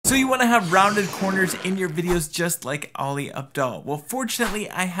So you want to have rounded corners in your videos just like Ali Abdaal. Well, fortunately,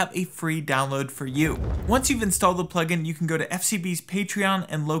 I have a free download for you. Once you've installed the plugin, you can go to FCB's Patreon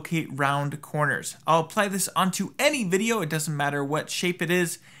and locate round corners. I'll apply this onto any video, it doesn't matter what shape it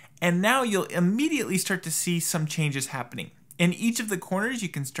is, and now you'll immediately start to see some changes happening. In each of the corners, you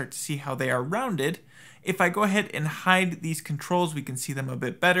can start to see how they are rounded. If I go ahead and hide these controls, we can see them a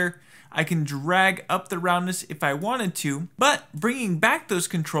bit better. I can drag up the roundness if I wanted to, but bringing back those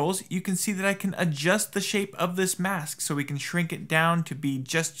controls, you can see that I can adjust the shape of this mask. So we can shrink it down to be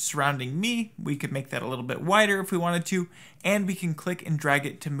just surrounding me. We could make that a little bit wider if we wanted to, and we can click and drag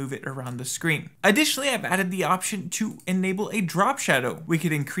it to move it around the screen. Additionally, I've added the option to enable a drop shadow. We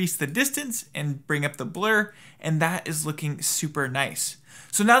could increase the distance and bring up the blur, and that is looking super nice.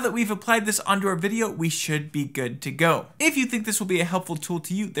 So now that we've applied this onto our video, we should be good to go. If you think this will be a helpful tool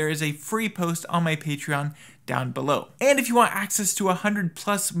to you, there is a free post on my Patreon down below. And if you want access to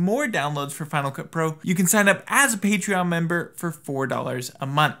 100+ more downloads for Final Cut Pro, you can sign up as a Patreon member for $4 a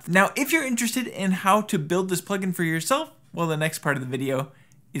month. Now, if you're interested in how to build this plugin for yourself, well, the next part of the video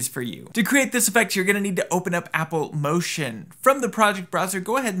is for you. To create this effect, you're going to need to open up Apple Motion. From the project browser,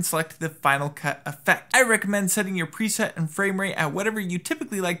 go ahead and select the Final Cut effect. I recommend setting your preset and frame rate at whatever you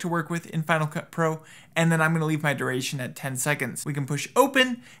typically like to work with in Final Cut Pro, and then I'm going to leave my duration at 10 seconds. We can push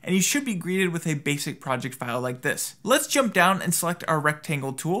open, and you should be greeted with a basic project file like this. Let's jump down and select our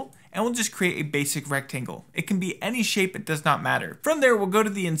rectangle tool, and we'll just create a basic rectangle. It can be any shape, it does not matter. From there, we'll go to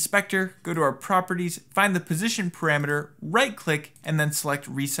the inspector, go to our properties, find the position parameter, right click, and then select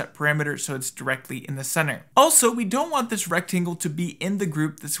reset parameter so it's directly in the center. Also, we don't want this rectangle to be in the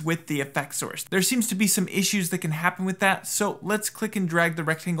group that's with the effect source. There seems to be some issues that can happen with that, so let's click and drag the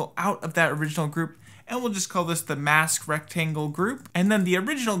rectangle out of that original group, and we'll just call this the mask rectangle group. And then the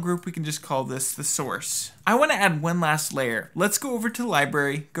original group, we can just call this the source. I want to add one last layer. Let's go over to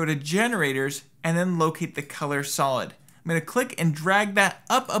library, go to generators, and then locate the color solid. I'm going to click and drag that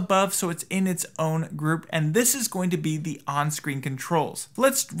up above so it's in its own group, and this is going to be the on-screen controls.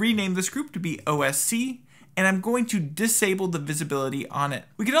 Let's rename this group to be OSC, and I'm going to disable the visibility on it.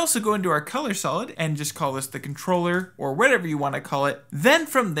 We could also go into our color solid and just call this the controller or whatever you want to call it. Then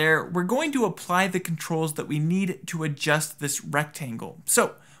from there, we're going to apply the controls that we need to adjust this rectangle.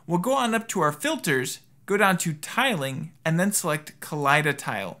 So we'll go on up to our filters, go down to tiling, and then select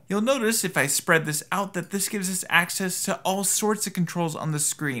Kaleido-Tile. You'll notice if I spread this out that this gives us access to all sorts of controls on the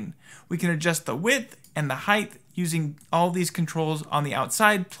screen. We can adjust the width and the height using all these controls on the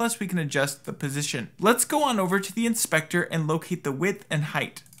outside, plus we can adjust the position. Let's go on over to the inspector and locate the width and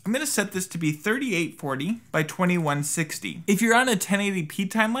height. I'm going to set this to be 3840 by 2160. If you're on a 1080p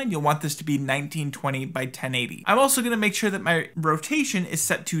timeline, you'll want this to be 1920 by 1080. I'm also going to make sure that my rotation is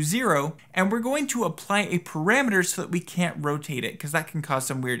set to 0, and we're going to apply a parameter so that we can't rotate it, because that can cause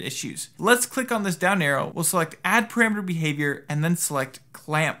some weird issues. Let's click on this down arrow, we'll select Add Parameter Behavior, and then select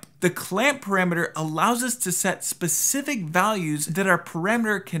Clamp. The clamp parameter allows us to set specific values that our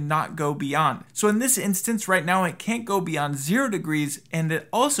parameter cannot go beyond. So in this instance right now, it can't go beyond 0 degrees, and it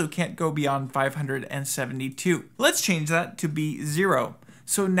also can't go beyond 572. Let's change that to be 0.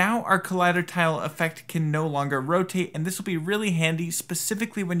 So now our Kaleido-Tile effect can no longer rotate, and this will be really handy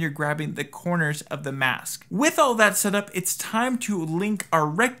specifically when you're grabbing the corners of the mask. With all that set up, it's time to link our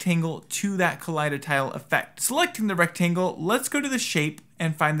rectangle to that Kaleido-Tile effect. Selecting the rectangle, let's go to the shape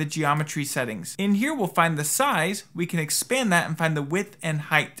and find the geometry settings. In here, we'll find the size. We can expand that and find the width and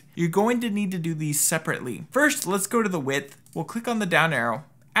height. You're going to need to do these separately. First, let's go to the width. We'll click on the down arrow,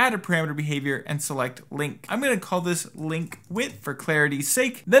 add a parameter behavior, and select link. I'm going to call this link width for clarity's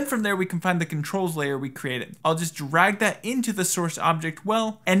sake. Then from there, we can find the controls layer we created. I'll just drag that into the source object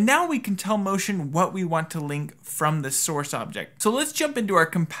well, and now we can tell Motion what we want to link from the source object. So let's jump into our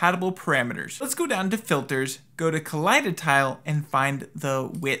compatible parameters. Let's go down to filters, go to Kaleido-Tile, and find the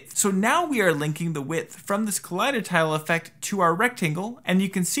width. So now we are linking the width from this Kaleido-Tile effect to our rectangle, and you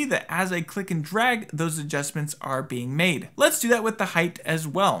can see that as I click and drag, those adjustments are being made. Let's do that with the height as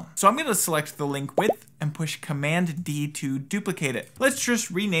well. So I'm going to select the link width and push Command D to duplicate it. Let's just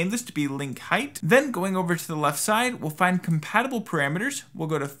rename this to be link height. Then going over to the left side, we'll find compatible parameters. We'll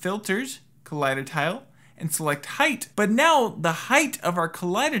go to filters, Kaleido-Tile, and select height. But now the height of our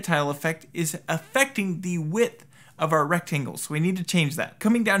Kaleido-Tile effect is affecting the width of our rectangle, so we need to change that.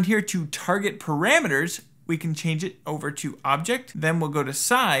 Coming down here to target parameters, we can change it over to object, then we'll go to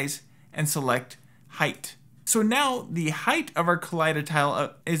size and select height. So now the height of our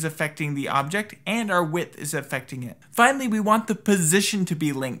Kaleido-Tile is affecting the object and our width is affecting it. Finally, we want the position to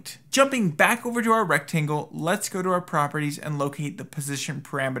be linked. Jumping back over to our rectangle, let's go to our properties and locate the position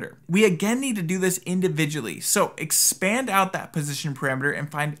parameter. We again need to do this individually, so expand out that position parameter and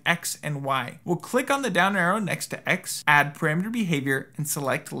find X and Y. We'll click on the down arrow next to X, add parameter behavior, and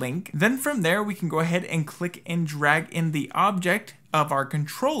select link. Then from there, we can go ahead and click and drag in the object of our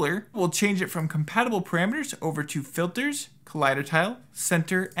controller. We'll change it from compatible parameters over to filters, collider tile,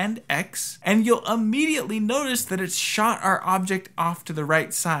 center, and X, and you'll immediately notice that it's shot our object off to the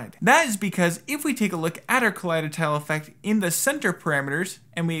right side. That is because if we take a look at our collider tile effect in the center parameters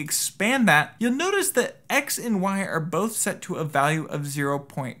and we expand that, you'll notice that X and Y are both set to a value of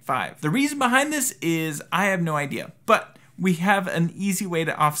 0.5. The reason behind this is I have no idea, but we have an easy way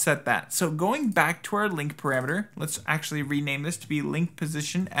to offset that. So going back to our link parameter, let's actually rename this to be link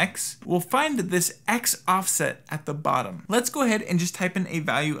position X. We'll find this X offset at the bottom. Let's go ahead and just type in a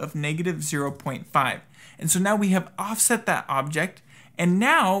value of -0.5. And so now we have offset that object. And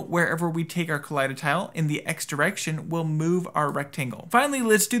now, wherever we take our collider tile in the X direction, we'll move our rectangle. Finally,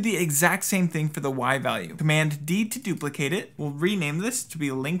 let's do the exact same thing for the Y value. Command D to duplicate it. We'll rename this to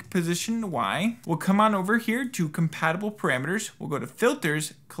be link position Y. We'll come on over here to compatible parameters. We'll go to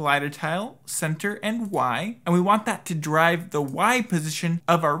filters, collider tile, center, and Y. And we want that to drive the Y position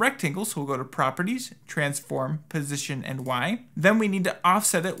of our rectangle. So we'll go to properties, transform, position, and Y. Then we need to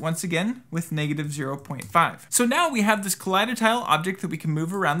offset it once again with -0.5. So now we have this collider tile object that we can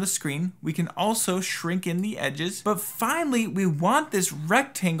move around the screen. We can also shrink in the edges, but finally we want this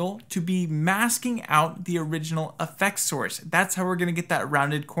rectangle to be masking out the original effect source. That's how we're going to get that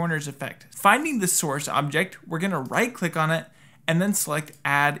rounded corners effect. Finding the source object, we're going to right click on it and then select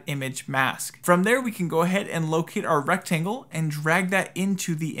add image mask. From there we can go ahead and locate our rectangle and drag that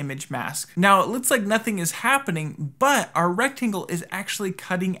into the image mask. Now it looks like nothing is happening, but our rectangle is actually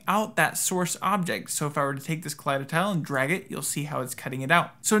cutting out that source object. So if I were to take this collider tile and drag it, you'll see how it's cutting it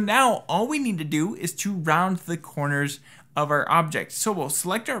out. So now all we need to do is to round the corners of our object. So we'll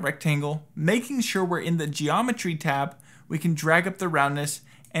select our rectangle, making sure we're in the geometry tab. We can drag up the roundness,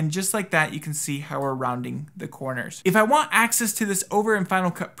 and just like that, you can see how we're rounding the corners. If I want access to this over in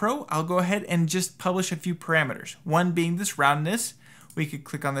Final Cut Pro, I'll go ahead and just publish a few parameters. One being this roundness. We could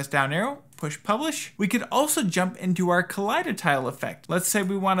click on this down arrow, push publish. We could also jump into our collider tile effect. Let's say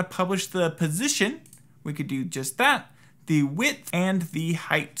we want to publish the position. We could do just that, the width, and the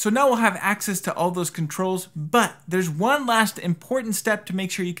height. So now we'll have access to all those controls, but there's one last important step to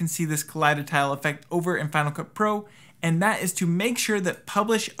make sure you can see this collider tile effect over in Final Cut Pro, and that is to make sure that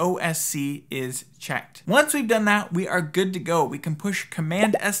Publish OSC is checked. Once we've done that, we are good to go. We can push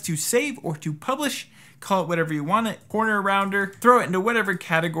Command S to save or to publish, call it whatever you want it, corner rounder, throw it into whatever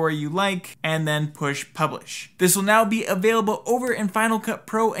category you like, and then push publish. This will now be available over in Final Cut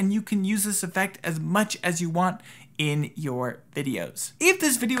Pro, and you can use this effect as much as you want in your videos. If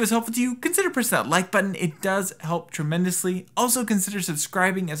this video was helpful to you, consider pressing that like button. It does help tremendously. Also consider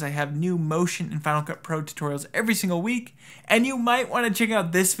subscribing, as I have new motion and Final Cut Pro tutorials every single week. And you might want to check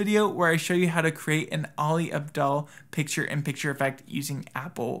out this video where I show you how to create an Ali Abdaal picture-in-picture effect using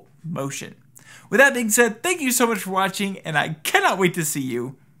Apple Motion. With that being said, thank you so much for watching, and I cannot wait to see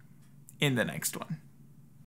you in the next one.